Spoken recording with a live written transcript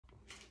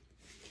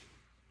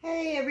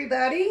Hey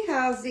everybody,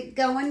 how's it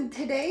going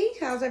today?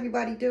 How's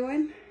everybody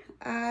doing?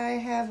 I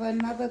have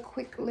another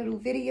quick little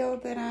video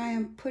that I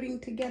am putting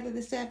together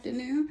this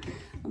afternoon.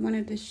 I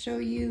wanted to show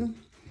you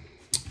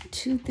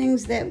two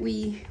things that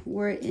we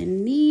were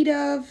in need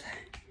of.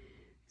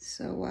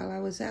 So while I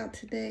was out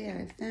today,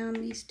 I found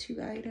these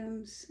two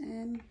items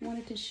and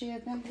wanted to share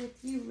them with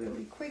you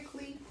really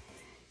quickly.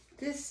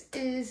 This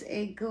is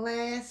a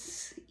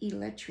glass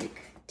electric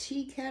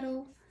tea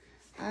kettle.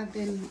 I've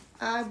been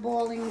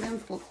eyeballing them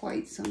for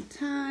quite some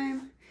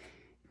time,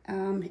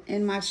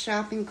 in my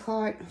shopping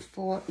cart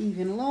for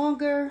even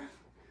longer,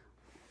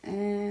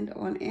 and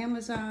on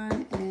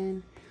Amazon.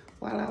 And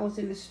while I was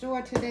in the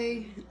store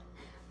today,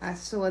 I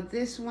saw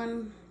this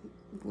one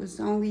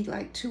was only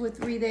like 2 or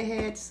 3 they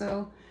had,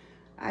 so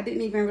I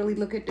didn't even really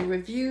look at the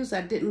reviews.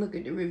 I didn't look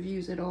at the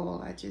reviews at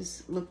all. I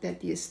just looked at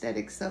the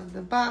aesthetics of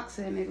the box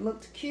and it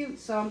looked cute,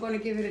 so I'm going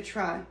to give it a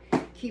try.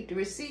 Keep the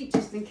receipt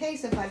just in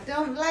case. If I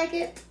don't like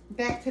it,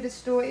 back to the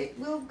store it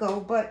will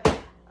go. But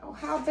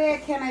how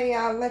bad can a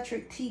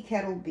electric tea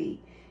kettle be?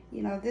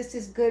 You know, this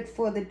is good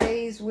for the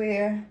days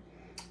where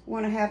you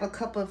want to have a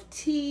cup of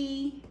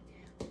tea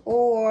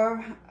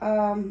or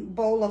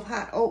bowl of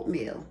hot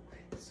oatmeal.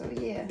 So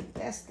yeah,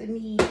 that's the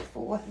need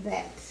for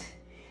that.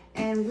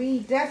 And we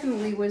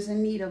definitely was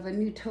in need of a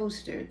new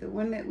toaster. The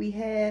one that we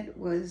had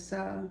was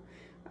I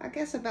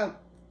guess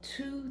about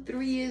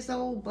 2-3 years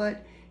old,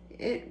 but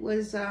it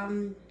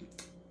wasn't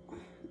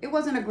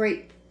a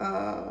great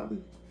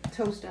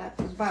toaster.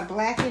 It was by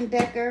Black &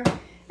 Decker,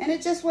 and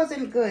it just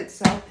wasn't good.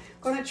 So I'm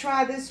gonna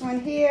try this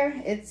one here.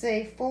 It's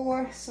a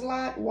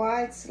 4-slot,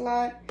 wide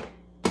slot.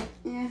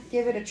 Yeah,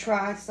 give it a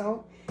try.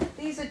 So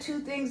these are two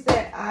things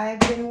that I've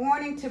been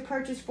wanting to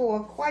purchase for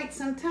quite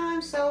some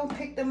time, so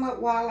picked them up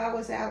while I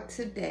was out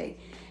today.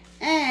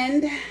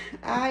 And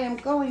I am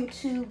going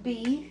to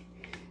be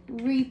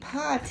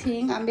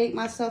repotting. I made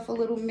myself a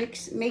little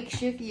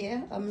makeshift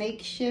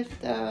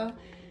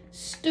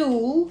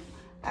stool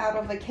out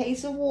of a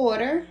case of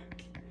water,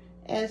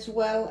 as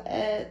well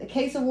as a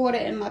case of water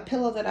and my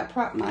pillow that I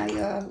prop my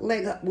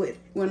leg up with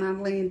when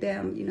I'm laying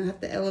down. You know, I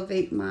have to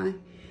elevate my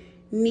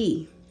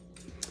knee.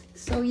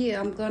 So yeah,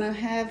 I'm gonna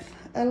have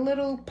a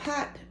little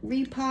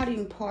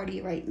repotting party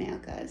right now,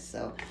 guys.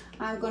 So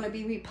I'm gonna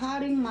be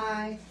repotting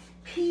my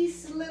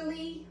peace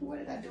lily. What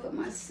did I do with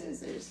my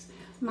scissors?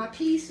 My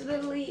peace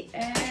lily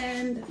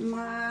and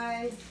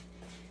my,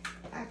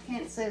 I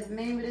can't say the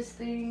name of this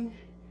thing,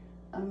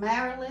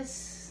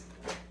 Amaryills.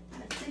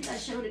 I think I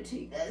showed it to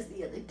you guys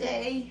the other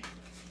day.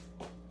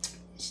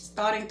 It's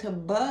starting to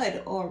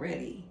bud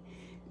already,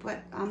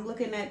 but I'm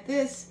looking at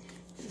this.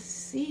 The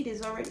seed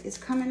is it's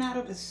coming out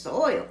of the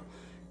soil.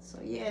 So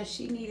yeah,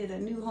 she needed a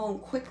new home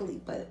quickly,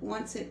 but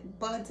once it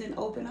buds and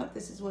open up,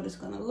 this is what it's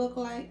gonna look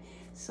like.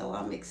 So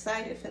I'm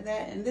excited for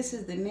that. And this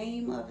is the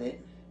name of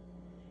it.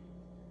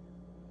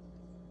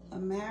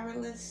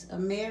 Amaryills,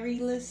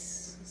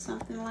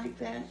 something like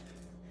that.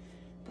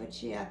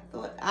 But yeah,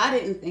 I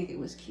didn't think it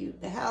was cute.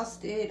 The house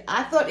did.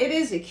 I thought it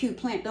is a cute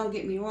plant, don't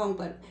get me wrong,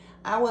 but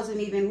I wasn't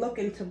even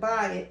looking to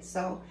buy it.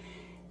 So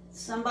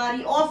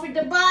somebody offered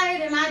to buy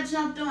it and I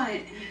jumped on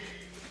it.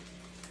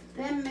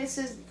 Then this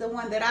is the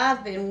one that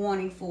I've been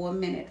wanting for a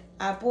minute.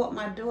 I bought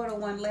my daughter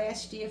one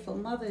last year for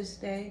Mother's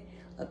Day,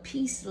 a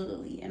peace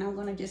lily, and I'm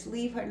gonna just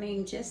leave her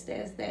name just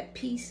as that,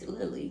 peace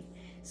lily.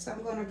 So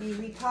I'm gonna be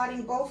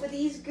repotting both of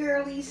these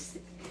girlies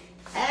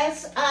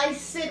as I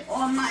sit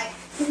on my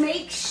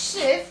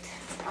makeshift,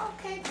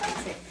 okay,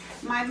 perfect,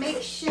 my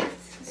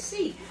makeshift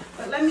seat.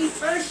 But let me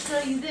first show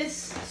you this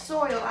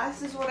soil.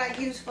 This is what I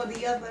use for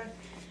the other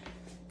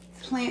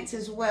plants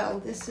as well.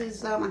 This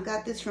is, I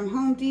got this from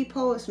Home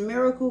Depot. It's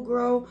Miracle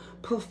Grow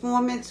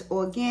Performance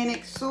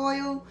Organic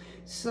Soil.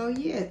 So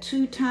yeah,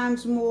 2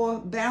 times more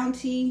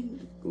bounty,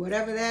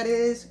 whatever that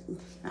is,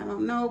 I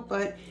don't know,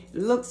 but it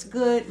looks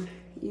good.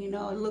 You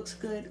know, it looks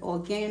good,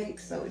 organic,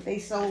 so they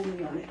sold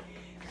me on it.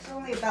 It's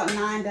only about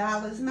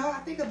 $9. No, I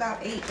think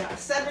about $8,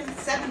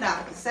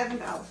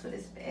 $7 for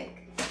this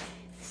bag.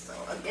 So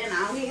again,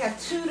 I only have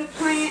 2 to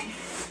plant.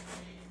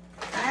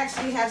 I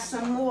actually have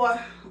some more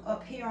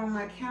up here on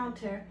my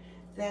counter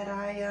that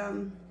I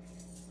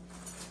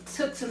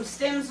took some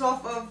stems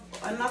off of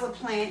another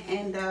plant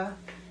and I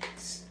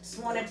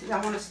want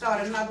to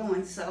start another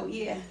one. So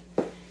yeah,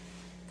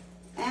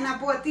 and I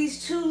bought these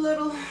 2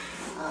 little.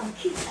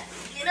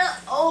 Get up,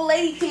 old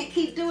lady can't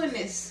keep doing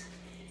this.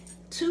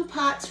 2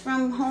 pots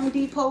from Home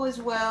Depot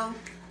as well.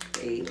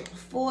 They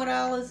were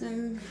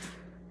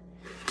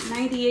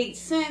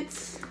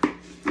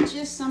 $4.98.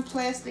 Just some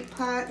plastic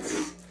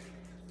pots.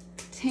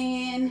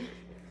 Tan.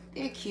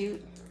 They're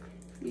cute.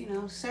 You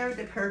know, serve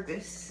the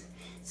purpose.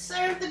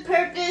 Serve the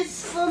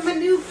purpose for my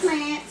new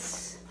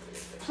plants.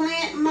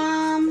 Plant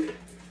mom,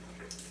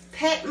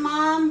 pet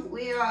mom.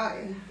 We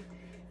are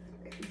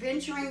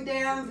venturing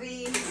down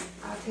the,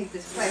 I'll take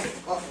this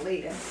plastic off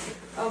later,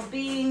 of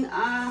being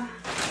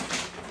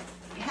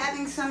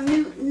having some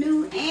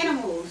new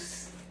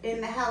animals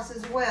in the house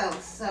as well.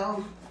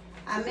 So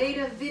I made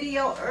a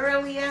video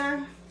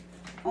earlier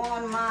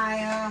on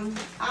my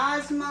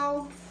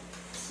Osmo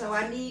So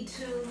I need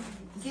to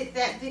get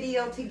that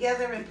video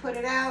together and put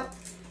it out.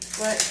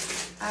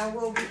 But I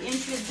will be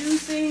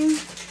introducing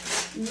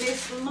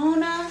Miss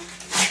Luna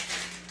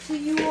to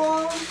you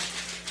all.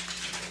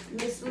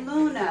 Miss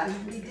Luna.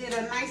 We did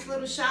a nice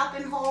little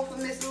shopping haul for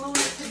Miss Luna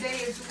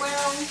today as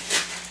well.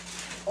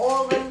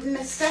 All the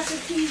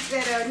necessities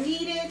that are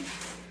needed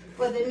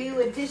for the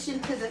new addition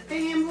to the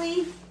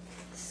family.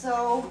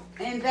 So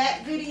in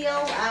that video,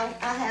 I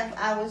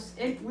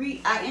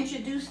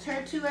introduced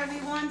her to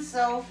everyone.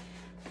 So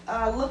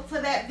look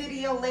for that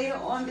video later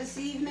on this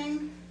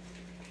evening.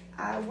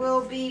 I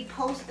will be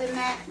posting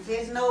that.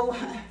 There's no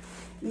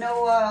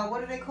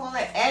what do they call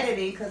it,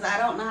 editing, because I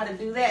don't know how to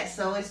do that.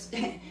 So it's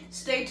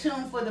stay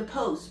tuned for the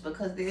post,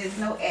 because there is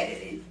no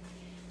editing.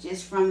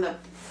 Just from the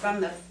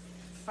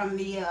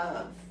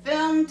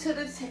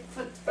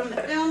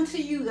film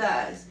to you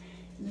guys.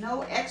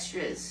 No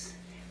extras,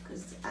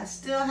 because I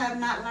still have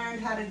not learned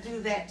how to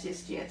do that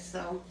just yet.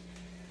 So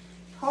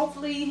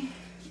hopefully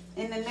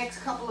in the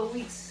next couple of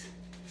weeks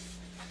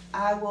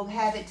I will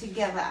have it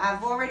together.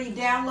 I've already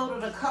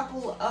downloaded a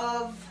couple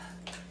of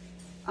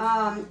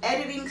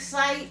editing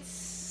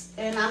sites,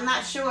 and I'm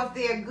not sure if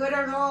they're good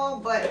or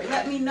not, but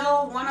let me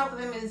know. One of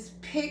them is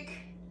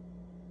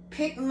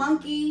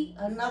PicMonkey,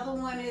 another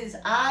one is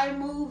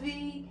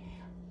iMovie,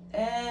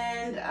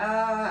 and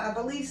I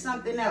believe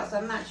something else.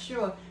 I'm not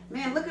sure.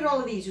 Man, look at all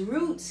of these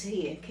roots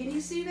here. Can you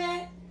see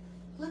that?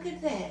 Look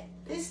at that.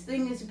 This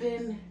thing has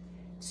been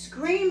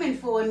screaming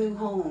for a new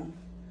home.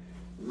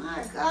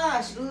 My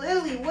gosh,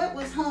 Lily, what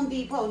was Home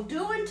Depot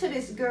doing to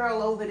this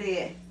girl over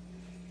there?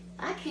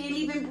 I can't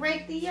even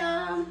break the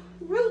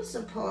roots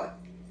apart.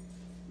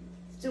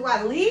 Do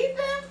I leave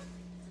them?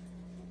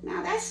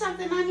 Now that's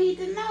something I need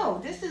to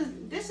know. This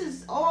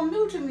is all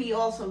new to me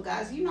also,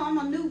 guys. You know, I'm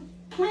a new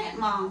plant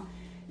mom,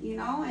 you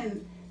know,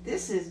 and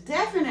this is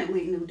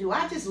definitely new. Do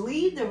I just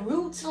leave the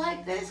roots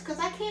like this? Because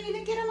I can't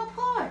even get them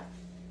apart.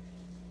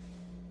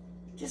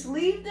 Just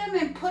leave them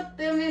and put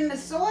them in the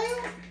soil?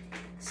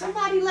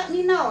 Somebody let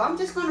me know. I'm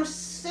just going to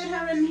sit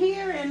her in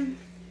here and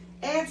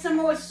add some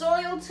more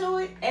soil to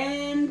it.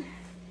 And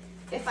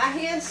if I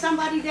hear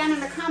somebody down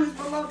in the comments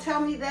below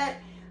tell me that,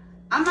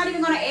 I'm not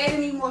even going to add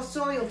any more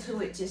soil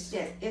to it just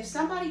yet. If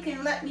somebody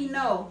can let me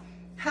know,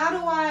 how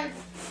do I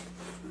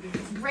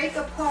break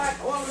apart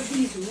all of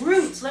these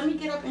roots? Let me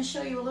get up and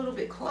show you a little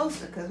bit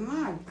closer, because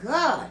my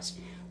gosh,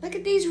 look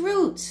at these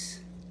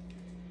roots.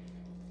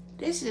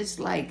 This is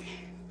like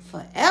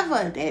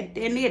forever.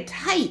 They're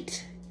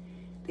tight.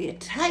 They're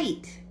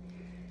tight.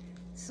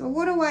 So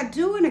what do I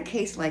do in a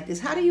case like this?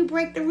 How do you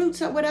break the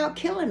roots up without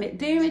killing it,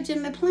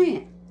 damaging the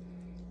plant?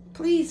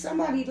 Please,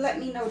 somebody let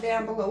me know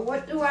down below.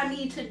 What do I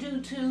need to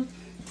do to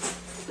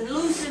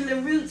loosen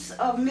the roots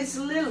of Miss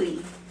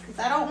Lily? Because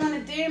I don't want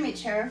to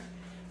damage her,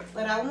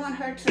 but I want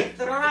her to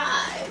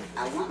thrive.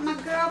 I want my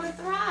girl to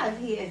thrive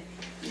here.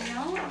 You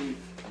know, I'm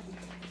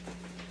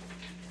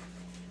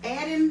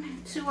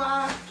adding to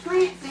our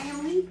plant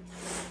family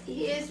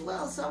here as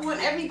well. So I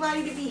want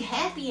everybody to be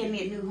happy in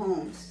their new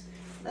homes.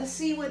 Let's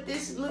see what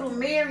this little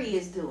Mary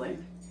is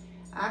doing.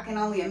 I can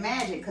only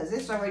imagine, because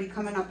it's already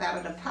coming up out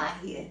of the pot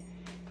here.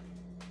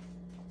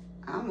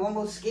 I'm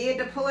almost scared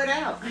to pull it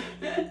out.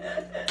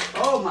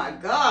 Oh my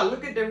God,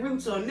 look at the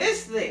roots on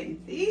this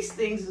thing. These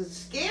things are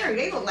scary.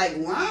 They look like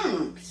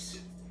worms.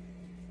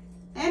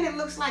 And it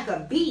looks like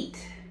a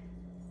beet.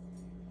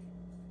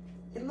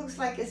 It looks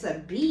like it's a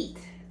beet.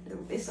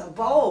 It's a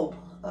bulb,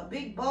 a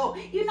big bulb.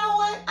 You know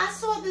what? I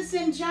saw this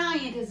in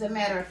Giant, as a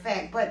matter of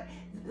fact, but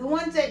the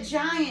ones at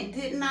Giant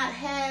did not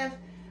have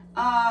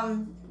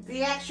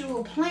the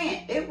actual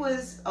plant. It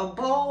was a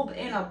bulb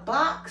in a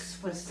box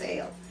for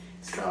sale.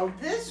 So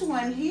this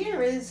one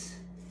here is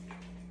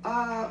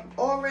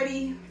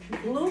already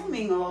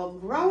blooming or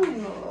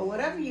growing or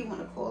whatever you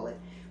want to call it.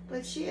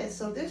 But yeah,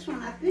 so this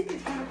one I think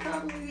is going to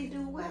probably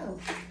do well.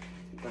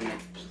 I'm going to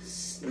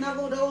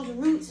snuggle those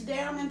roots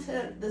down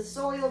into the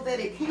soil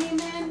that it came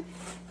in.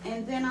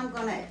 And then I'm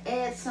going to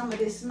add some of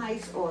this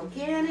nice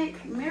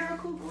organic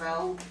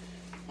Miracle-Gro.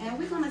 And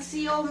we're going to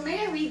see old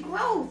Mary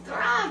grow,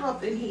 thrive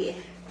up in here.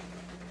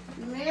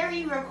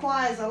 Mary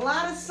requires a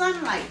lot of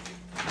sunlight.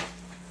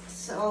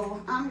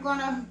 So I'm going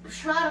to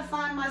try to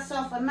find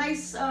myself a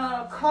nice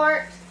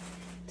cart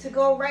to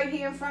go right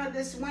here in front of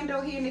this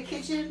window here in the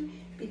kitchen,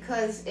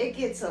 because it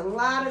gets a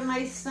lot of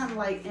nice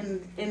sunlight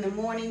in the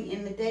morning,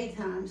 in the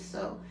daytime.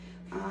 So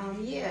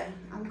yeah,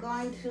 I'm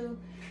going to,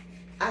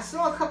 I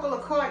saw a couple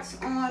of carts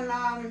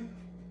on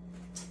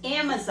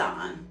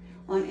Amazon.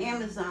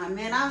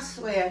 Man, I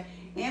swear,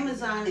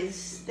 Amazon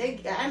is,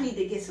 I need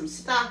to get some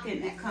stock in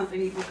that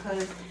company,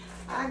 because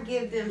I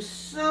give them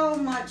so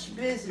much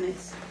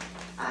business.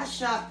 I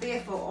shop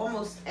there for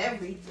almost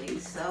everything,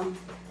 so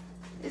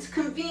it's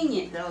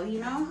convenient though, you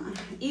know,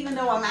 even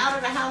though I'm out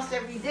of the house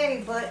every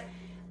day, but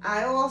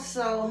I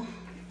also,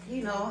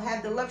 you know,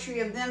 have the luxury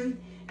of them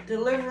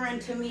delivering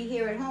to me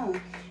here at home.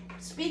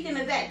 Speaking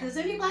of that, does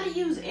anybody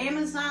use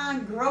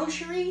Amazon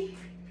grocery?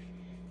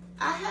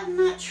 I have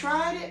not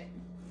tried it.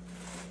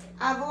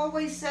 I've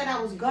always said I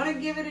was gonna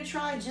give it a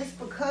try just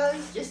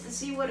because, just to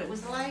see what it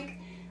was like.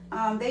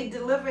 They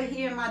deliver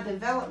here in my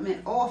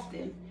development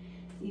often,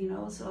 you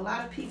know, so a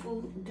lot of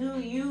people do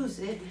use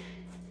it,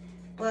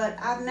 but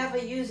I've never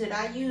used it.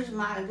 I use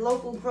my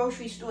local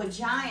grocery store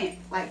Giant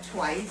like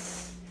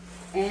twice,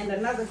 and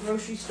another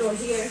grocery store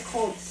here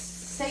called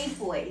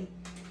Safeway.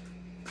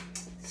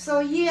 So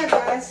yeah,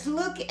 guys,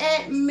 look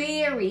at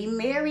Mary.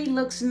 Mary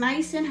looks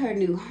nice in her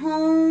new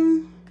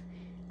home.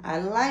 I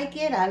like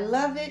it. I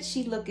love it.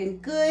 She looking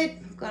good.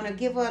 I'm gonna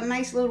give her a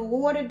nice little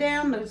water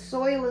down. The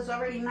soil is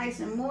already nice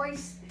and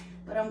moist,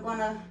 but I'm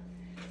gonna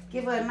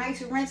give her a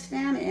nice rinse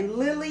down. And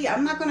Lily,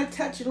 I'm not gonna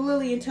touch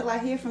Lily until I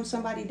hear from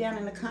somebody down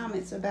in the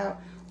comments about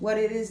what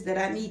it is that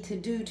I need to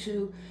do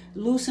to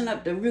loosen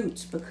up the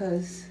roots,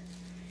 because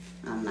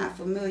I'm not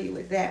familiar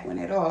with that one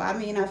at all. I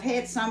mean, I've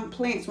had some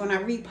plants, when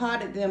I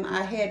repotted them,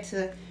 I had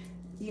to,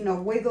 you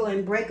know, wiggle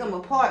and break them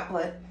apart,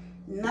 but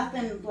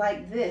nothing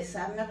like this.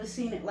 I've never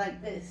seen it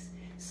like this.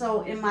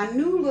 So in my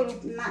new little,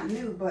 not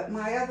new, but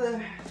my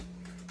other,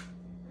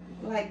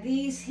 like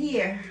these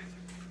here,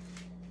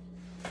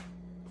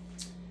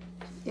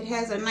 it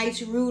has a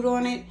nice root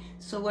on it.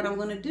 So what I'm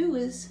gonna do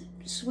is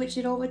switch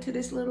it over to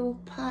this little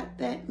pot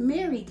that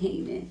Mary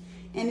came in,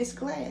 and it's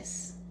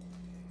glass.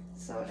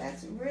 So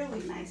that's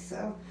really nice.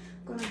 So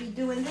I'm gonna be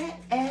doing that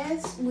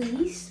as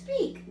we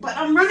speak. But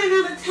I'm running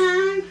out of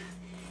time.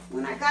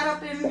 When I got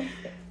up and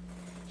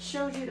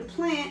showed you the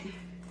plant,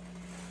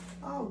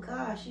 oh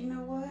gosh, you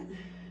know what?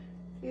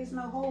 There's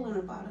no hole in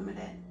the bottom of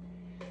that.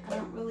 I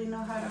don't really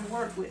know how to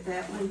work with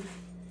that one.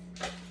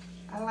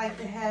 I like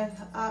to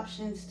have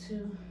options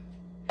to.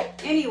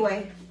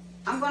 Anyway,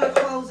 I'm gonna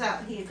close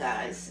out here,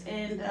 guys,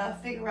 and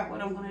figure out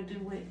what I'm gonna do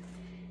with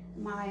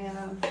my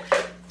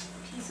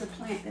piece of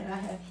plant that I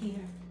have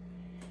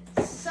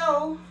here.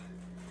 So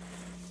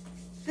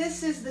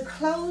this is the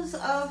close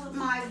of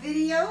my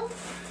video.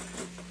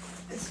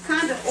 It's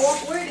kind of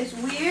awkward. It's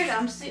weird.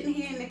 I'm sitting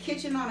here in the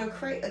kitchen on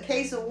a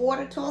case of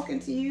water talking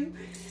to you.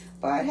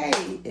 But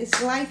hey,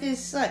 life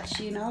is such,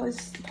 you know.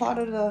 It's part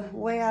of the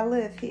way I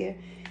live here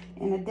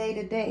in a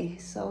day-to-day.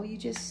 So you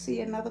just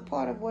see another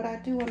part of what I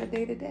do on a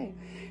day-to-day.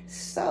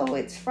 So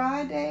it's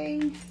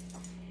Friday.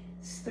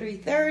 It's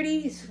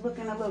 3:30. It's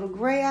looking a little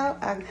gray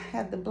out. I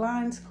have the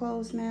blinds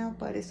closed now,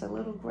 but it's a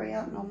little gray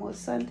out. No more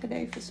sun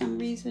today for some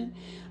reason.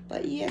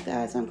 But yeah,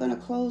 guys, I'm going to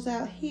close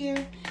out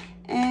here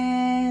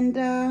and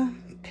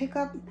pick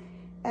up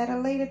at a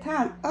later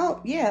time. Oh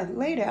yeah,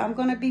 later I'm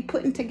going to be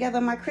putting together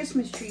my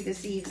Christmas tree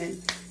this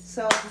evening.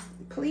 So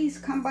please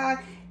come by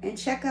and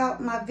check out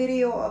my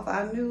video of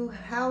our new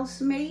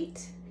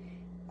housemate.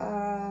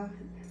 Well,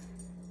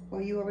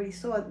 you already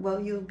saw it. Well,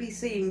 you'll be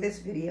seeing this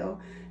video.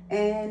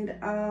 And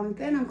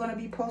then I'm going to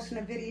be posting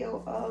a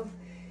video of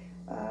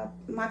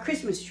my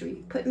Christmas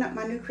tree, putting up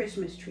my new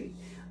Christmas tree.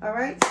 All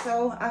right,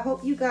 so I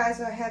hope you guys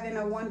are having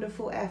a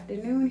wonderful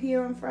afternoon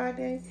here on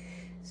Friday.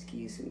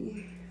 Excuse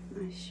me,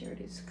 my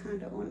shirt is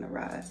kind of on the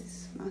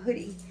rise. My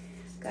hoodie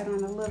got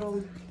on a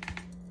little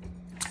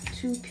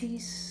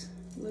two-piece,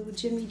 little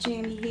Jimmy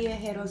Jammy here.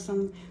 Had on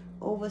some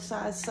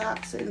oversized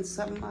socks and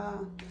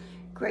some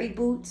gray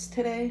boots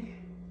today.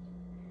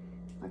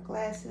 My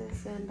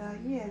glasses, and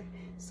yeah.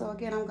 So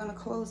again, I'm gonna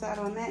close out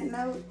on that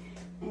note,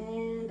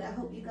 and I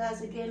hope you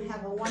guys again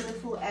have a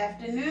wonderful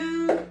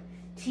afternoon.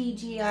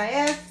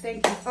 TGIF,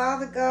 thank you,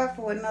 Father God,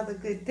 for another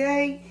good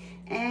day.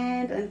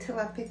 And until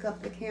I pick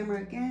up the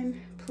camera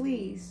again,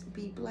 please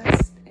be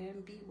blessed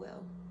and be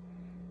well.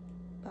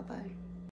 Bye-bye.